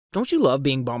Don't you love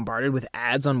being bombarded with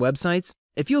ads on websites?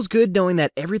 It feels good knowing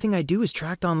that everything I do is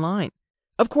tracked online.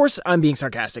 Of course, I'm being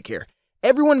sarcastic here.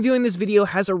 Everyone viewing this video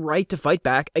has a right to fight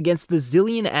back against the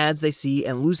zillion ads they see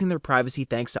and losing their privacy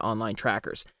thanks to online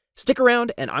trackers. Stick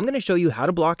around and I'm going to show you how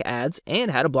to block ads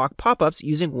and how to block pop-ups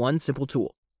using one simple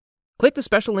tool. Click the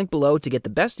special link below to get the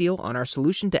best deal on our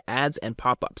solution to ads and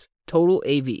pop-ups,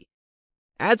 TotalAV.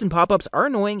 Ads and pop-ups are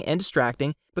annoying and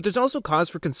distracting, but there's also cause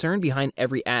for concern behind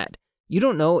every ad. You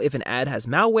don't know if an ad has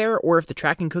malware or if the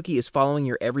tracking cookie is following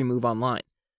your every move online.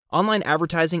 Online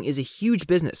advertising is a huge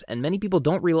business, and many people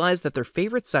don't realize that their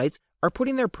favorite sites are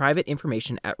putting their private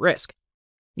information at risk.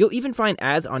 You'll even find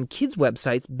ads on kids'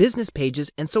 websites, business pages,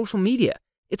 and social media.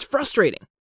 It's frustrating.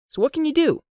 So what can you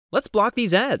do? Let's block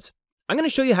these ads. I'm going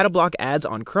to show you how to block ads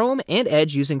on Chrome and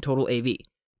Edge using TotalAV.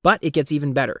 But it gets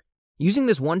even better. Using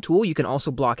this one tool, you can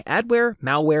also block adware,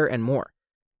 malware, and more.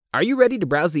 Are you ready to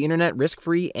browse the internet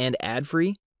risk-free and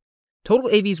ad-free?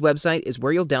 TotalAV's website is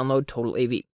where you'll download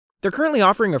TotalAV. They're currently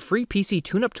offering a free PC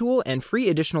tune-up tool and free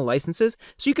additional licenses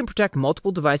so you can protect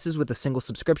multiple devices with a single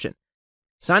subscription.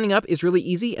 Signing up is really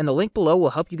easy, and the link below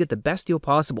will help you get the best deal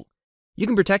possible. You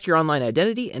can protect your online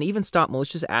identity and even stop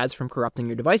malicious ads from corrupting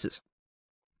your devices.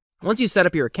 Once you set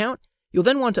up your account, you'll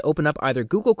then want to open up either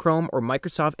Google Chrome or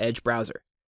Microsoft Edge browser.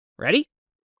 Ready?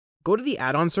 Go to the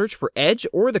add-on search for Edge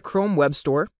or the Chrome Web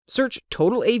Store, search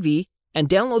TotalAV, and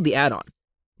download the add-on.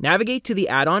 Navigate to the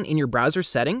add-on in your browser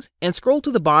settings and scroll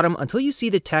to the bottom until you see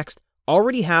the text,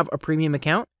 "Already have a premium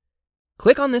account?"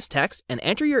 Click on this text and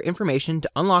enter your information to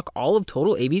unlock all of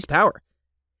TotalAV's power.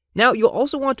 Now, you'll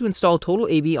also want to install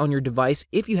TotalAV on your device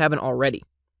if you haven't already.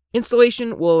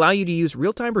 Installation will allow you to use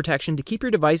real-time protection to keep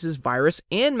your devices virus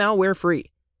and malware-free.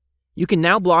 You can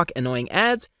now block annoying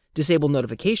ads, disable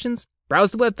notifications,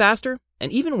 browse the web faster,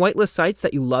 and even whitelist sites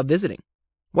that you love visiting.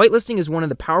 Whitelisting is one of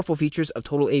the powerful features of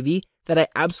TotalAV that I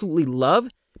absolutely love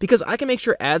because I can make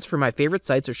sure ads for my favorite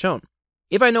sites are shown.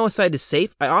 If I know a site is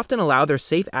safe, I often allow their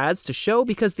safe ads to show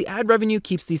because the ad revenue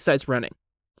keeps these sites running.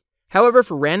 However,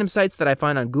 for random sites that I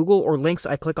find on Google or links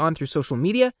I click on through social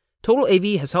media,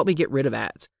 TotalAV has helped me get rid of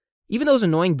ads. Even those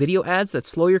annoying video ads that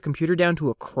slow your computer down to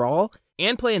a crawl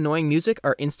and play annoying music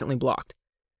are instantly blocked.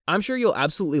 I'm sure you'll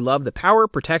absolutely love the power,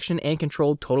 protection, and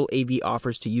control TotalAV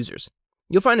offers to users.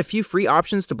 You'll find a few free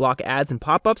options to block ads and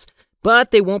pop-ups,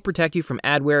 but they won't protect you from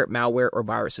adware, malware, or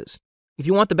viruses. If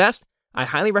you want the best, I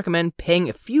highly recommend paying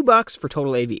a few bucks for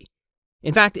TotalAV.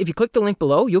 In fact, if you click the link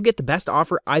below, you'll get the best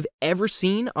offer I've ever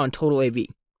seen on TotalAV.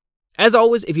 As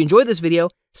always, if you enjoyed this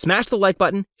video, smash the like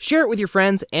button, share it with your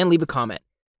friends, and leave a comment.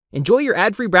 Enjoy your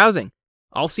ad-free browsing.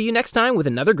 I'll see you next time with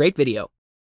another great video.